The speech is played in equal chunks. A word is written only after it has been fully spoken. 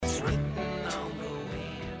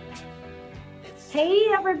Hey,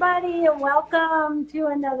 everybody, and welcome to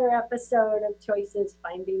another episode of Choices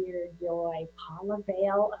Finding Your Joy. Paula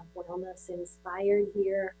Vail of Wellness Inspired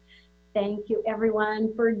here. Thank you,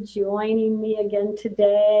 everyone, for joining me again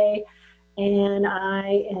today. And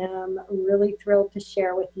I am really thrilled to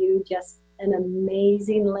share with you just an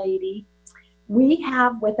amazing lady. We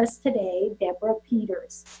have with us today Deborah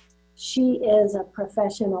Peters. She is a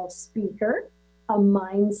professional speaker, a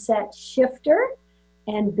mindset shifter,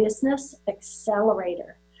 and business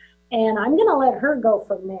accelerator. And I'm going to let her go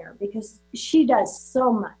from there because she does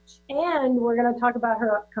so much. And we're going to talk about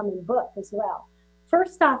her upcoming book as well.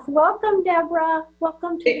 First off, welcome, Deborah.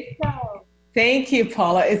 Welcome to the show. Thank you,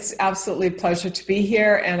 Paula. It's absolutely a pleasure to be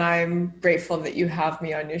here. And I'm grateful that you have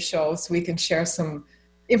me on your show so we can share some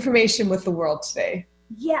information with the world today.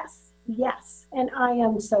 Yes. And I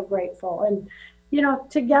am so grateful. And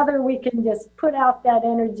together we can just put out that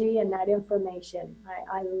energy and that information.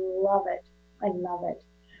 I love it. I love it.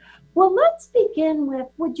 Well, let's begin with,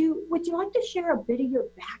 would you like to share a bit of your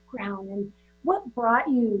background and what brought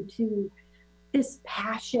you to this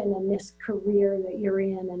passion and this career that you're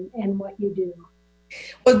in and what you do?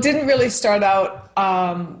 Well, it didn't really start out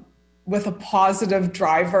with a positive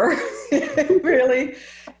driver. It really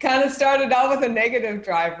kind of started out with a negative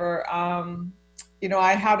driver.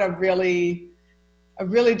 I had a really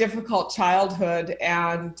difficult childhood,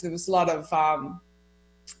 and there was a lot of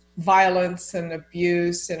violence and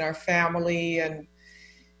abuse in our family, and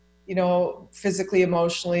physically,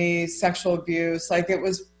 emotionally, sexual abuse. Like it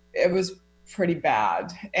was pretty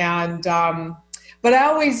bad. And but I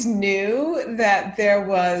always knew that there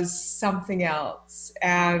was something else,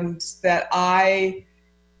 and that I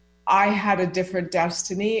had a different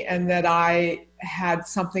destiny, and that I had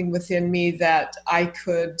something within me that I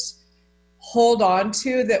could hold on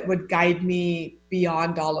to that would guide me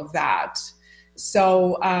beyond all of that.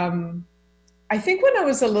 So I think when I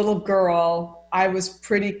was a little girl, I was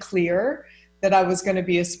pretty clear that I was going to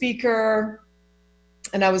be a speaker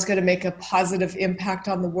and I was going to make a positive impact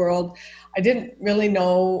on the world. I didn't really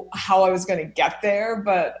know how I was going to get there,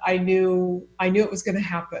 but I knew it was going to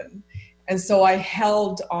happen. And so I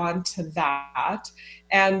held on to that.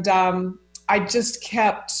 And I just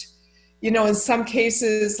kept, in some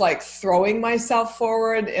cases, like throwing myself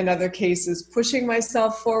forward, in other cases, pushing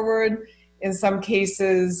myself forward, in some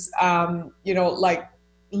cases, like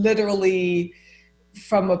literally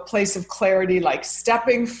from a place of clarity, like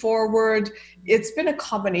stepping forward. It's been a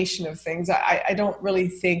combination of things. I don't really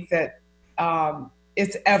think that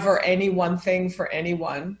it's ever any one thing for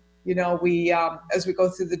anyone. We, as we go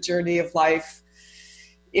through the journey of life,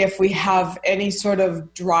 if we have any sort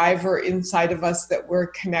of driver inside of us that we're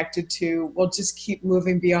connected to, we'll just keep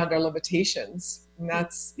moving beyond our limitations. And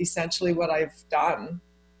that's essentially what I've done.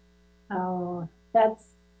 Oh,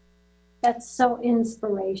 that's so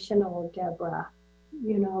inspirational, Deborah,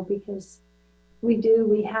 because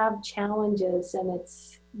we have challenges, and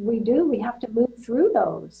we have to move through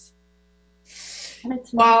those. And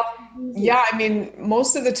it's not easy. Yeah, I mean,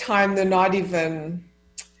 most of the time they're not even,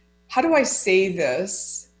 how do I say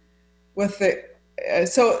this?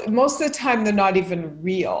 So most of the time they're not even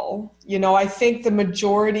real. I think the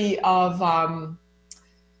majority of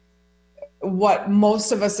what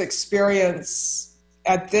most of us experience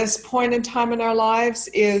at this point in time in our lives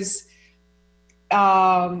is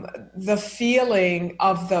the feeling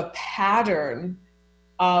of the pattern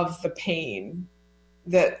of the pain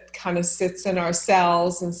that kind of sits in our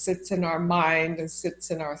cells and sits in our mind and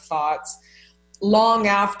sits in our thoughts long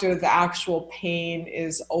after the actual pain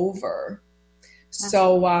is over.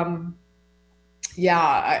 So, I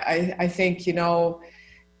think,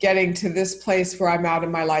 getting to this place where I'm at in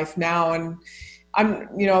my life now, and I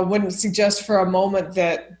wouldn't suggest for a moment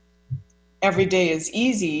that every day is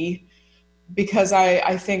easy, because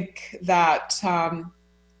I think that,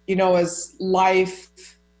 as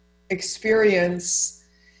life experience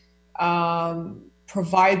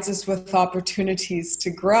provides us with opportunities to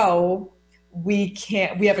grow, we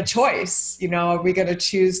have a choice. Are we going to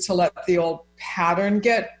choose to let the old pattern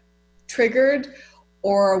get triggered,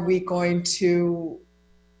 or are we going to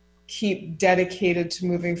keep dedicated to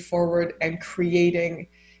moving forward and creating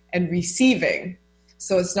and receiving?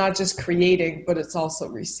 So it's not just creating, but it's also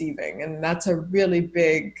receiving. And that's a really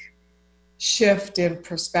big shift in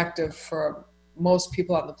perspective for most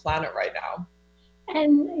people on the planet right now.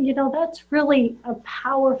 And, that's really a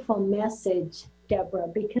powerful message, Deborah,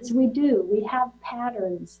 because we have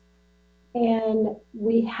patterns, and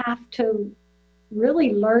we have to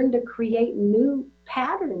really learn to create new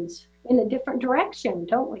patterns in a different direction,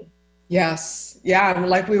 don't we? Yes. Yeah. And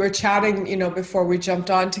like we were chatting, before we jumped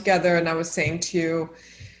on together, and I was saying to you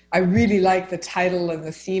I really like the title and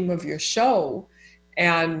the theme of your show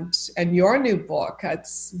and your new book.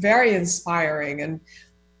 It's very inspiring. And,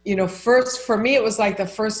 you know, first for me, it was like the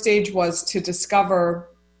first stage was to discover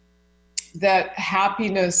that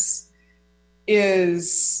happiness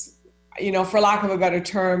is, you know, for lack of a better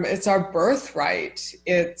term, it's our birthright.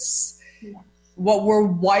 It's what we're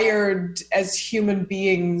wired as human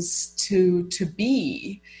beings to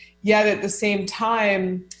be. Yet at the same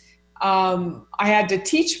time, I had to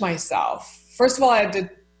teach myself. First of all, I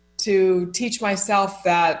had to teach myself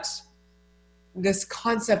that this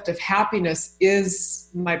concept of happiness is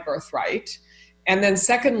my birthright. And then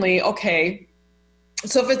secondly, okay,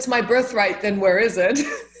 so if it's my birthright, then where is it?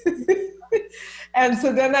 And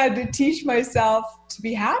so then I had to teach myself to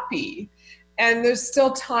be happy. And there's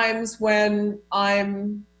still times when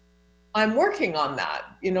I'm working on that.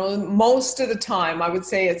 You know, most of the time, I would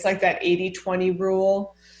say it's like that 80-20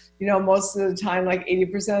 rule. You know, most of the time, like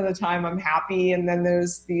 80% of the time I'm happy. And then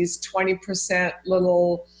there's these 20%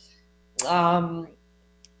 little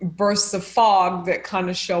bursts of fog that kind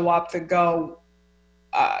of show up that go,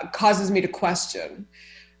 causes me to question.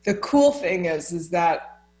 The cool thing is that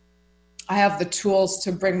I have the tools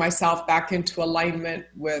to bring myself back into alignment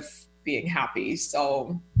with being happy.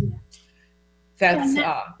 So that's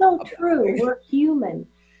so true. We're human.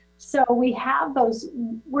 So we have those,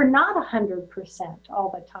 we're not 100%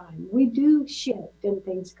 all the time. We do shift and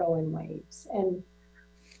things go in waves. And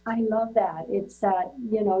I love that. It's that,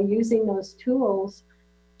 you know, using those tools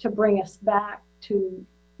to bring us back to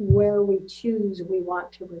where we choose we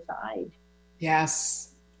want to reside.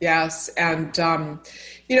 Yes. Yes. And,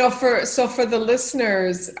 you know, for the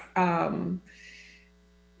listeners,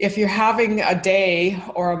 if you're having a day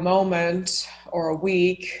or a moment or a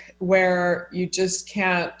week where you just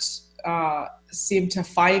can't seem to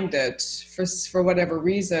find it for whatever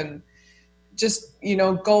reason, just, you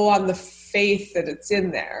know, go on the faith that it's in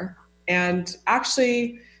there and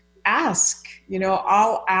actually ask. You know,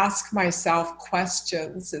 I'll ask myself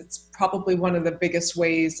questions. It's probably one of the biggest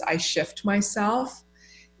ways I shift myself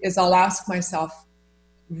is I'll ask myself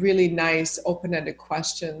really nice, open-ended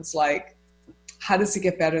questions like, how does it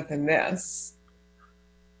get better than this?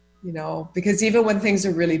 You know, because even when things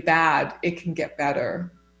are really bad, it can get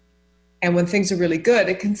better. And when things are really good,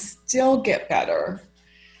 it can still get better.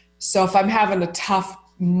 So if I'm having a tough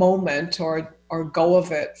moment or go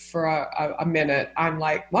of it for a minute, I'm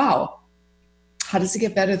like, wow, how does it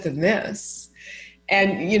get better than this?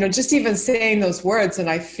 And, you know, just even saying those words and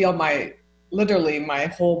I feel literally my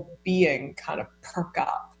whole being kind of perk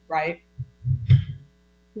up, right?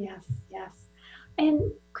 Yes, yes.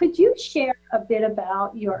 And could you share a bit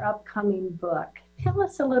about your upcoming book? Tell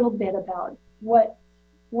us a little bit about what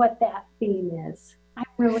that theme is. I'm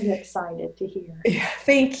really excited to hear. Yeah,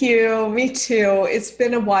 thank you. Me too. It's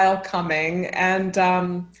been a while coming. And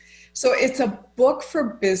so it's a book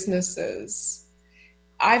for businesses.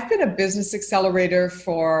 I've been a business accelerator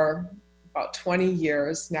for about 20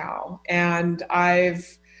 years now, and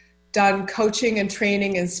I've done coaching and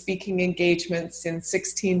training and speaking engagements in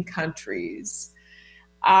 16 countries.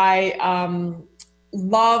 I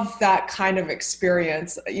love that kind of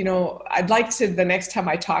experience. You know, I'd like to, the next time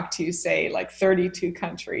I talk to you, say like 32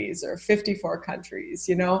 countries or 54 countries,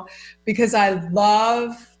 you know, because I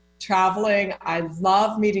love traveling. I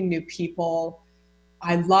love meeting new people.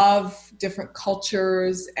 I love different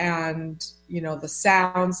cultures and, you know, the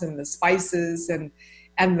sounds and the spices and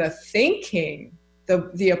the thinking,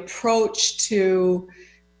 the approach to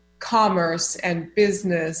commerce and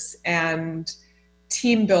business and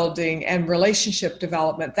team building and relationship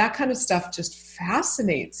development. That kind of stuff just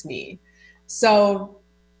fascinates me. So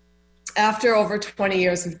after over 20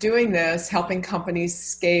 years of doing this, helping companies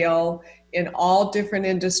scale in all different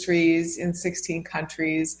industries in 16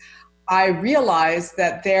 countries, I realized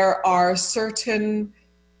that there are certain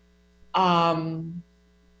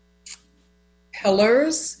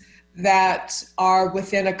pillars that are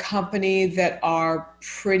within a company that are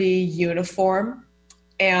pretty uniform.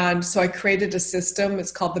 And so I created a system.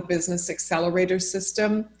 It's called the Business Accelerator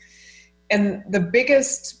System. And the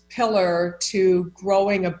biggest pillar to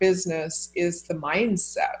growing a business is the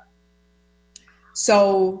mindset.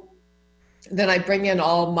 So then I bring in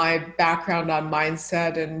all my background on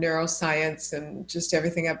mindset and neuroscience and just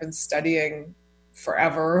everything I've been studying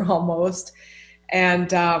forever almost.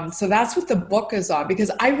 And so that's what the book is on,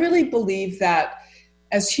 because I really believe that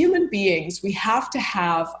as human beings, we have to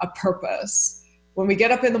have a purpose. When we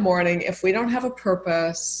get up in the morning, if we don't have a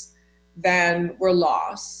purpose, then we're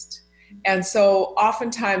lost. And so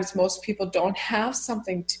oftentimes most people don't have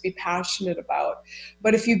something to be passionate about.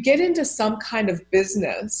 But if you get into some kind of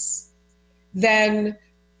business, then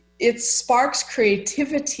it sparks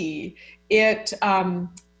creativity. It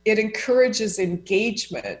encourages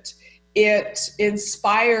engagement. It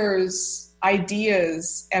inspires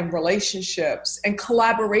ideas and relationships and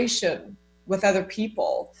collaboration with other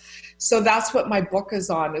people. So that's what my book is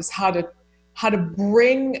on, is how to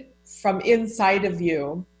bring from inside of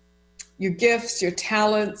you your gifts, your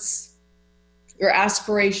talents, your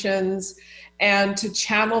aspirations, and to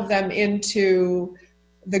channel them into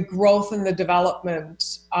the growth and the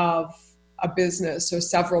development of a business or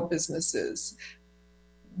several businesses.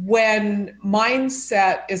 When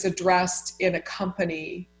mindset is addressed in a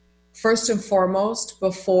company, first and foremost,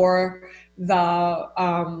 before the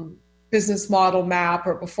business model map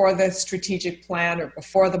or before the strategic plan or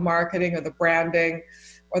before the marketing or the branding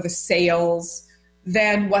or the sales,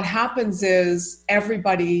 then what happens is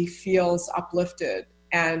everybody feels uplifted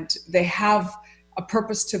and they have a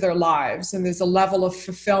purpose to their lives, and there's a level of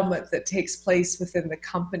fulfillment that takes place within the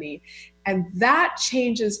company. And that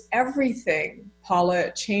changes everything, Paula.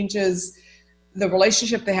 It changes the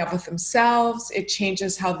relationship they have with themselves. It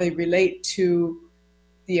changes how they relate to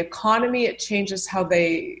the economy. It changes how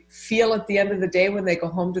they feel at the end of the day when they go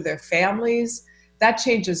home to their families. That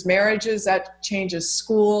changes marriages. That changes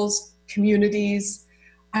schools, communities.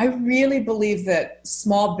 I really believe that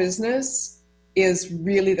small business is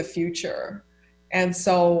really the future. And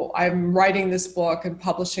so I'm writing this book and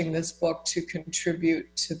publishing this book to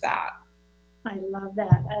contribute to that. I love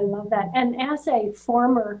that. I love that. And as a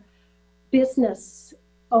former business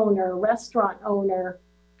owner, restaurant owner,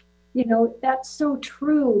 you know, that's so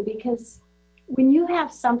true, because when you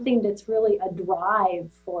have something that's really a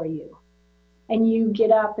drive for you and you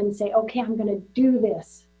get up and say, okay, I'm going to do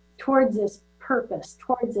this towards this purpose,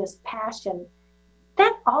 towards this passion,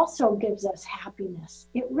 that also gives us happiness.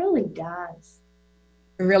 It really does.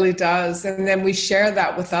 It really does. And then we share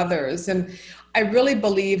that with others. And I really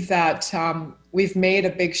believe that we've made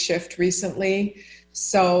a big shift recently.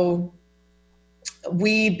 So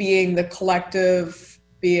we being the collective,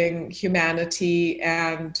 being humanity,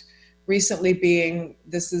 and recently being,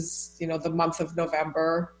 this is, you know, the month of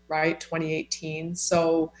November, right? 2018.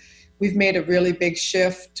 So we've made a really big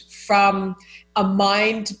shift from a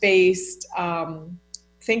mind-based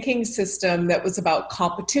thinking system that was about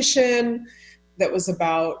competition, that was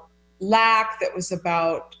about lack, that was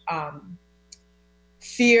about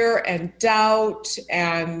fear and doubt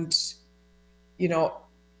and, you know,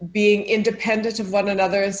 being independent of one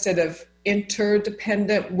another instead of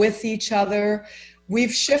interdependent with each other.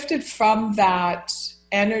 We've shifted from that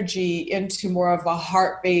energy into more of a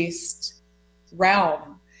heart-based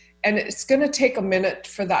realm. And it's going to take a minute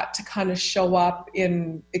for that to kind of show up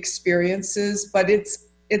in experiences, but it's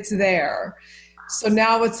there. So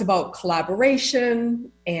now it's about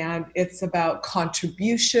collaboration, and it's about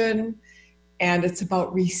contribution, and it's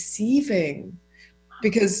about receiving.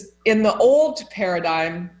 Because in the old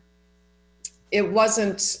paradigm, it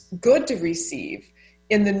wasn't good to receive.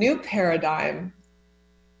 In the new paradigm,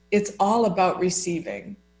 it's all about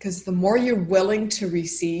receiving. Because the more you're willing to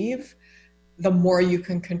receive, the more you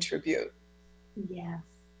can contribute. Yes,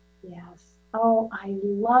 yes. Oh, I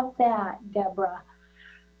love that, Deborah.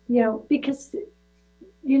 You know, because,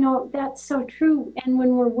 you know, that's so true. And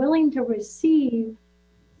when we're willing to receive,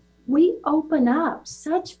 we open up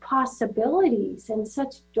such possibilities and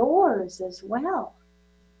such doors as well.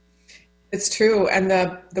 It's true. And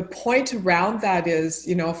the point around that is,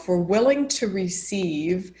 you know, if we're willing to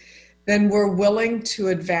receive, then we're willing to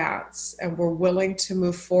advance and we're willing to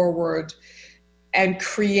move forward and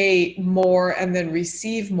create more and then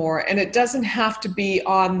receive more. And it doesn't have to be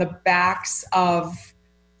on the backs of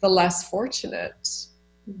the less fortunate.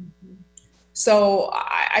 Mm-hmm. So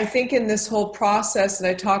I think in this whole process, and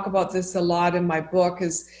I talk about this a lot in my book,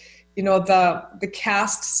 is, you know, the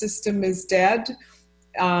caste system is dead.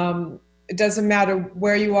 It doesn't matter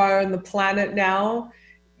where you are on the planet now.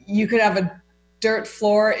 You could have a dirt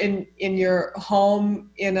floor in your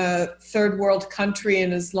home in a third world country,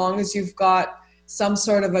 and as long as you've got some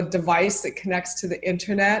sort of a device that connects to the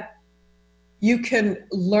internet, you can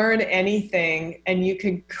learn anything and you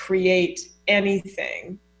can create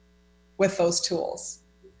anything with those tools.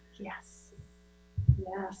 Yes.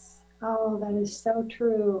 Yes. Oh, that is so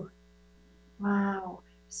true. Wow.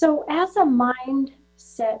 So as a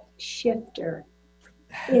mindset shifter,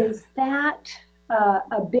 is that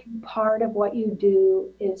a big part of what you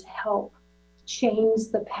do, is help change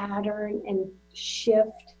the pattern and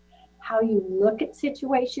shift how you look at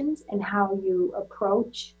situations and how you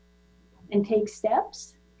approach and take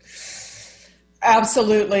steps?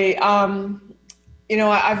 Absolutely.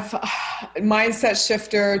 I've mindset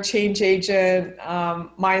shifter, change agent,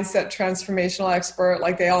 mindset transformational expert,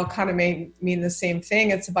 like they all kind of mean the same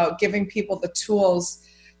thing. It's about giving people the tools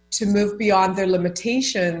to move beyond their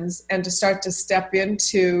limitations and to start to step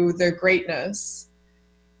into their greatness.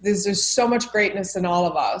 There's so much greatness in all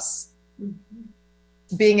of us.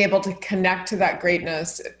 Mm-hmm. Being able to connect to that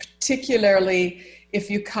greatness, particularly if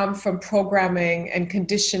you come from programming and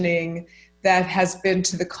conditioning that has been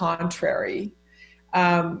to the contrary.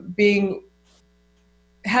 Having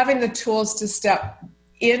the tools to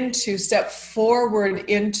step forward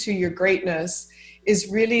into your greatness is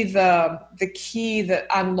really the key that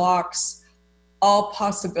unlocks all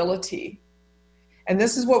possibility. And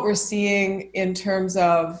this is what we're seeing in terms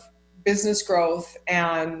of business growth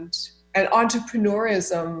and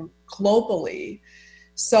entrepreneurism globally.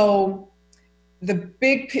 So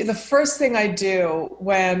the first thing I do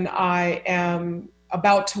when I am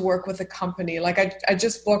about to work with a company, like I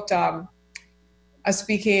just booked a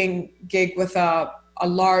speaking gig with a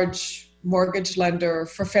large mortgage lender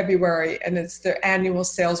for February, and it's their annual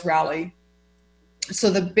sales rally. So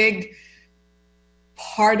the big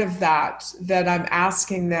part of that I'm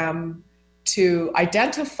asking them to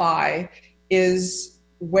identify is,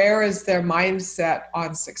 where is their mindset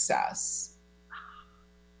on success?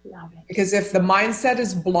 Love it. Because if the mindset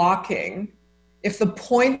is blocking, if the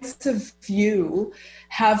points of view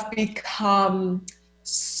have become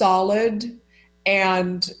solid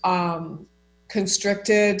and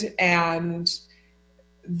constricted, and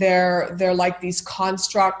they're like these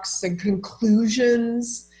constructs and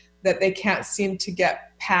conclusions that they can't seem to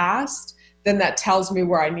get past, then that tells me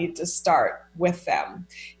where I need to start with them.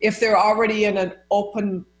 If they're already in an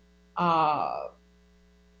open, what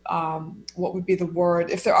would be the word?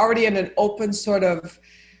 If they're already in an open sort of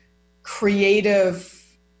creative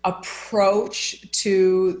approach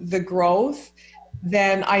to the growth,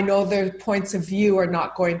 then I know their points of view are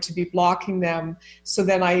not going to be blocking them. So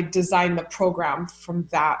then I design the program from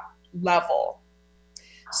that level.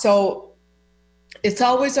 So it's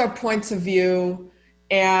always our points of view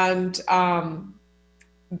and, our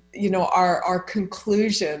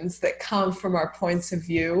conclusions that come from our points of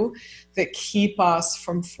view that keep us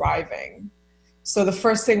from thriving. So the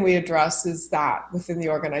first thing we address is that within the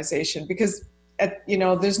organization, because,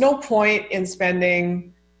 there's no point in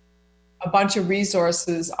spending a bunch of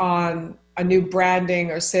resources on a new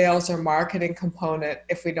branding or sales or marketing component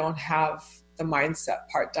if we don't have the mindset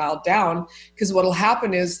part dialed down. Because what will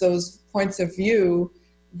happen is those points of view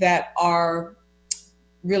that are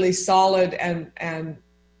really solid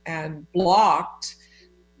and blocked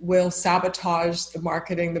will sabotage the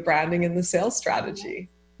marketing, the branding, and the sales strategy.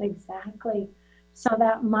 Exactly. So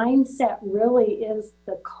that mindset really is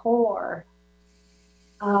the core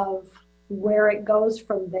of where it goes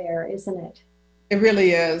from there, isn't it? It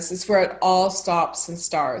really is. It's where it all stops and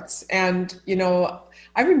starts. And,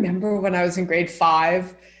 I remember when I was in grade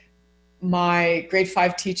 5, my grade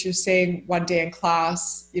 5 teacher saying one day in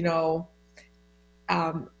class,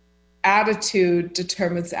 attitude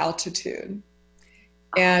determines altitude.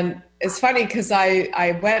 And it's funny because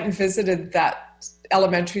I went and visited that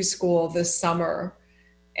elementary school this summer,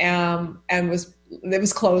 and it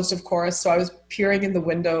was closed, of course. So I was peering in the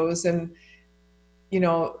windows, and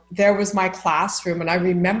there was my classroom. And I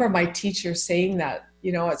remember my teacher saying that,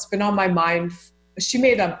 it's been on my mind. She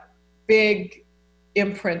made a big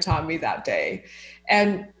imprint on me that day.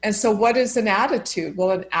 And so what is an attitude?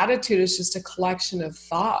 Well, an attitude is just a collection of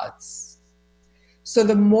thoughts. So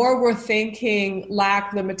the more we're thinking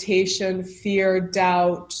lack, limitation, fear,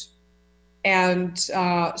 doubt, and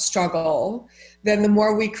struggle, then the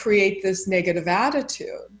more we create this negative attitude.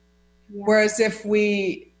 Yeah. Whereas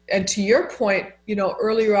and to your point,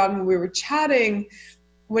 earlier on when we were chatting,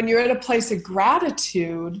 when you're in a place of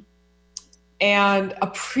gratitude and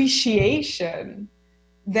appreciation,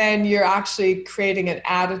 then you're actually creating an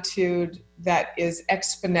attitude that is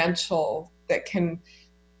exponential, that can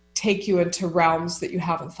take you into realms that you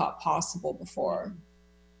haven't thought possible before.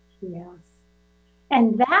 Yes.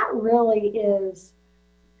 And that really is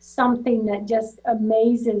something that just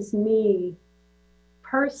amazes me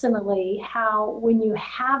personally, how when you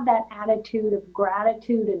have that attitude of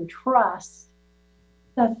gratitude and trust,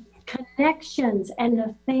 the connections and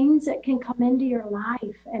the things that can come into your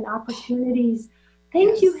life and opportunities,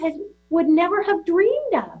 things you would never have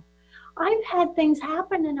dreamed of. I've had things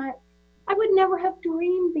happen and I would never have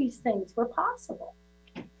dreamed these things were possible.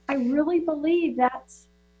 I really believe that's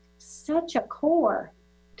such a core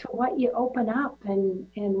to what you open up and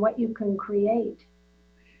what you can create.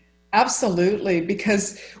 Absolutely,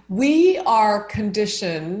 because we are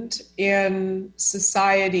conditioned in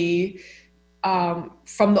society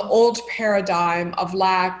from the old paradigm of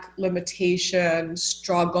lack, limitation,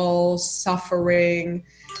 struggle, suffering,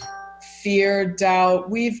 fear, doubt.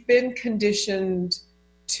 We've been conditioned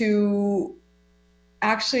to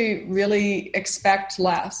actually really expect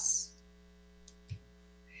less.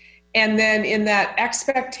 And then in that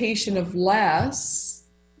expectation of less,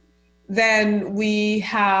 then we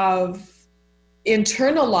have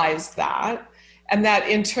internalized that. And that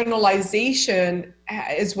internalization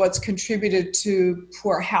is what's contributed to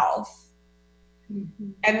poor health. Mm-hmm.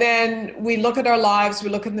 And then we look at our lives, we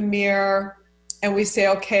look in the mirror, and we say,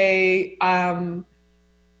 okay,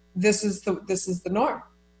 this is the norm.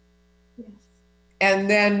 Yes. And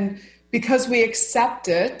then because we accept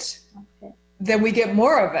it, then we get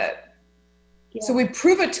more of it. Yeah. So we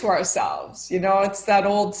prove it to ourselves. It's that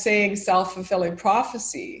old saying, self-fulfilling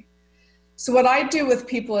prophecy. So what I do with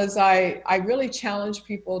people is I really challenge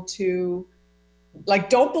people to,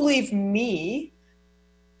 don't believe me,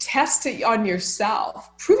 test it on yourself,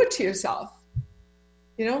 prove it to yourself.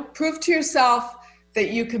 Prove to yourself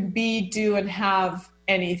that you can be, do, and have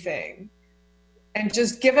anything. And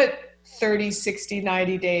just give it 30, 60,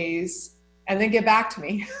 90 days, and then get back to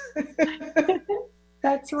me.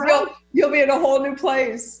 That's right. You'll be in a whole new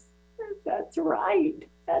place. That's right.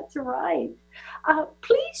 That's right.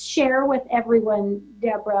 Please share with everyone,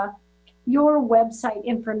 Deborah, your website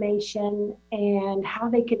information and how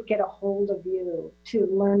they could get a hold of you to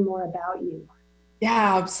learn more about you.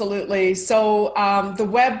 Yeah, absolutely. So the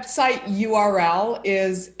website URL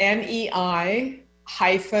is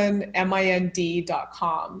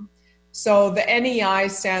nei-mind.com. So the NEI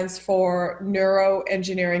stands for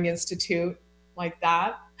Neuroengineering Institute, like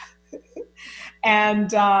that. and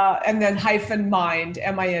then -mind,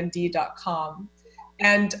 mind.com.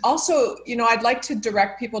 And also, I'd like to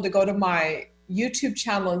direct people to go to my YouTube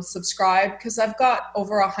channel and subscribe, because I've got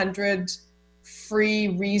over 100 free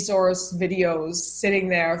resource videos sitting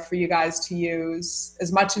there for you guys to use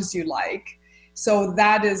as much as you like. So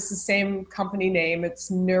that is the same company name. It's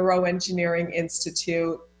Neuroengineering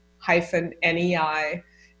Institute -NEI.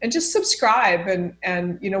 And just subscribe.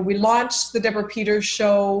 And we launched the Deborah Peters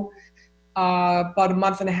Show about a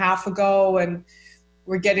month and a half ago, and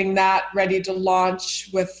we're getting that ready to launch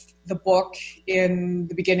with the book in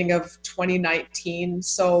the beginning of 2019.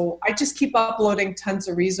 So I just keep uploading tons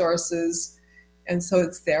of resources, and so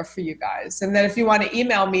it's there for you guys. And then if you want to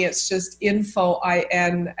email me, it's just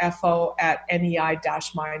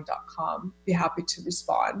info@nei-mind.com. Be happy to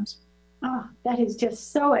respond. Oh, that is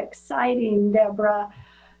just so exciting, Deborah.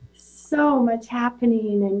 So much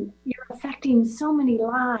happening, and you're affecting so many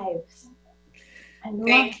lives.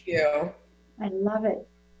 Thank you. I love it.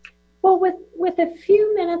 Well, with a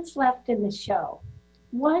few minutes left in the show,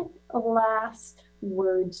 what last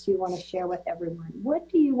words do you want to share with everyone? What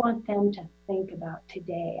do you want them to think about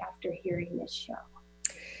today after hearing this show?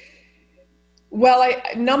 Well,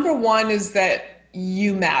 number one is that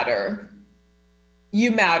you matter.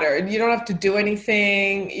 You matter. You don't have to do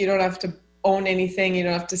anything. You don't have to own anything. You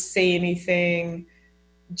don't have to say anything.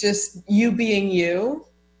 Just you being you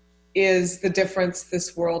is the difference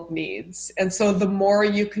this world needs. And so the more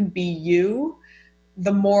you can be you,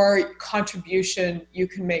 the more contribution you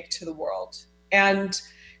can make to the world. And,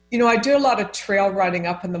 I do a lot of trail running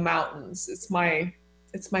up in the mountains. It's my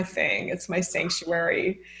thing. It's my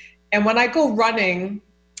sanctuary. And when I go running,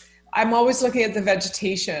 I'm always looking at the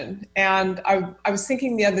vegetation. And I was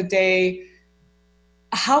thinking the other day,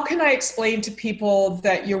 how can I explain to people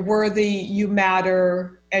that you're worthy, you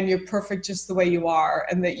matter, and you're perfect just the way you are,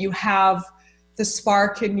 and that you have the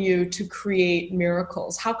spark in you to create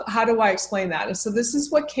miracles? How do I explain that? And so this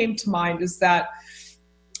is what came to mind, is that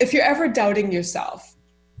if you're ever doubting yourself,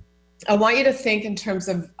 I want you to think in terms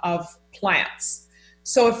of plants.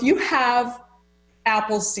 So if you have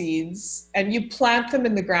apple seeds and you plant them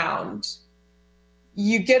in the ground,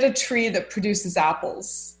 you get a tree that produces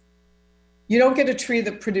apples. You don't get a tree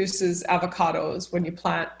that produces avocados when you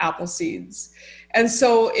plant apple seeds. And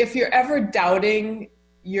so if you're ever doubting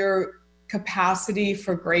your capacity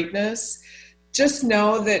for greatness, just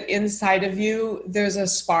know that inside of you, there's a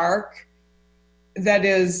spark that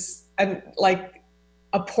is like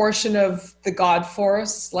a portion of the God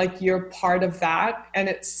force, like you're part of that, and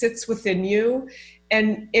it sits within you.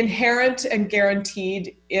 And inherent and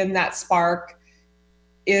guaranteed in that spark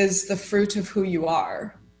is the fruit of who you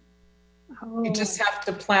are. Oh. You just have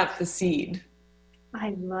to plant the seed.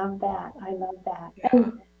 I love that. I love that. Yeah.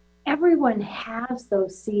 And everyone has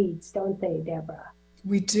those seeds, don't they, Deborah?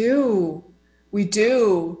 We do. We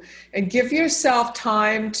do. And give yourself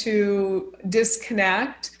time to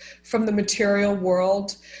disconnect from the material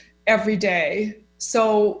world every day.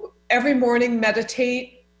 So every morning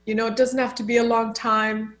meditate. You know, it doesn't have to be a long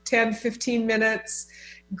time, 10, 15 minutes.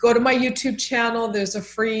 Go to my YouTube channel. There's a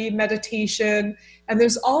free meditation. And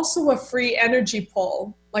there's also a free energy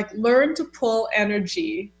pull. Like, learn to pull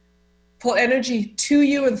energy to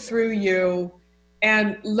you and through you,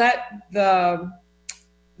 and let the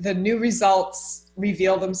new results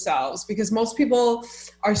reveal themselves. Because most people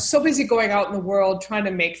are so busy going out in the world trying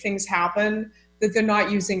to make things happen that they're not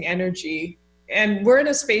using energy. And we're in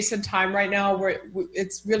a space and time right now where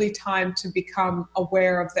it's really time to become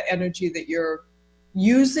aware of the energy that you're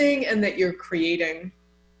using and that you're creating.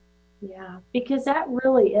 Yeah, because that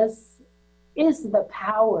really is the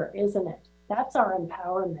power, isn't it? That's our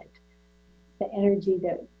empowerment, the energy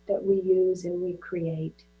that we use and we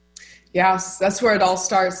create. Yes, that's where it all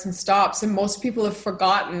starts and stops. And most people have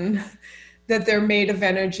forgotten that they're made of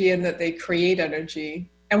energy and that they create energy.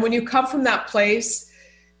 And when you come from that place,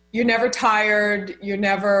 you're never tired, you're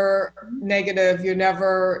never negative, you're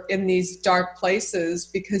never in these dark places,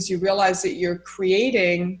 because you realize that you're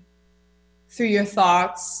creating through your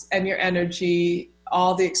thoughts and your energy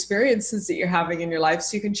all the experiences that you're having in your life,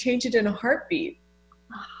 so you can change it in a heartbeat.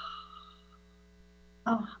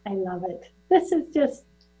 Oh, I love it. This has just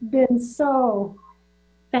been so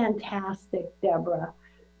fantastic, Deborah.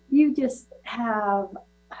 You just have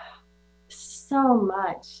so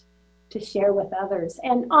much to share with others.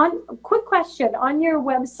 And quick question, on your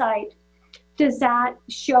website, does that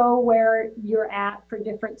show where you're at for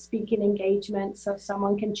different speaking engagements, so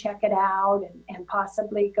someone can check it out and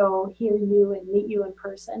possibly go hear you and meet you in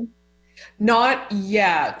person? Not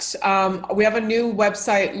yet. We have a new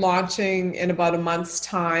website launching in about a month's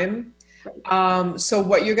time. So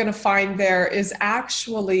what you're going to find there is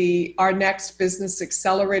actually our next Business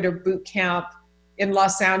Accelerator Bootcamp in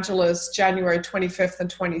Los Angeles, January 25th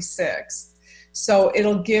and 26th. So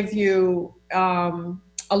it'll give you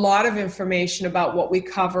a lot of information about what we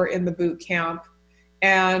cover in the boot camp.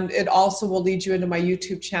 And it also will lead you into my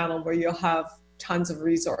YouTube channel, where you'll have tons of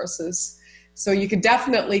resources. So you could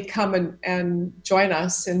definitely come and join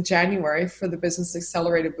us in January for the Business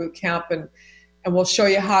Accelerator Bootcamp. And we'll show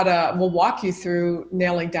you we'll walk you through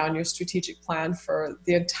nailing down your strategic plan for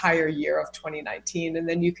the entire year of 2019. And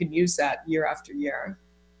then you can use that year after year.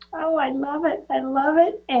 Oh, I love it. I love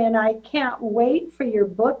it. And I can't wait for your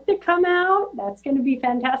book to come out. That's going to be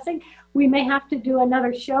fantastic. We may have to do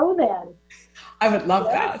another show then. I would love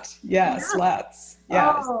that. Yes, let's.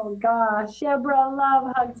 Yes. Oh, gosh. Deborah,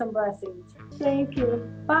 love, hugs, and blessings. Thank you.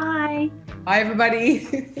 Bye. Bye,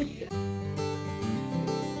 everybody.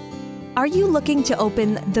 Are you looking to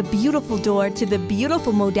open the beautiful door to the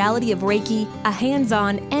beautiful modality of Reiki, a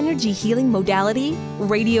hands-on energy healing modality?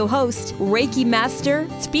 Radio host, Reiki master,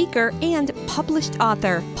 speaker, and published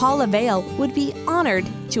author Paula Vail would be honored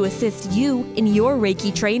to assist you in your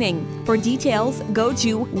Reiki training. For details, go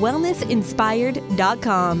to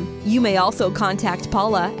wellnessinspired.com. You may also contact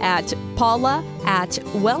Paula at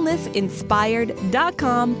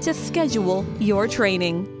paula@wellnessinspired.com to schedule your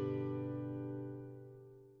training.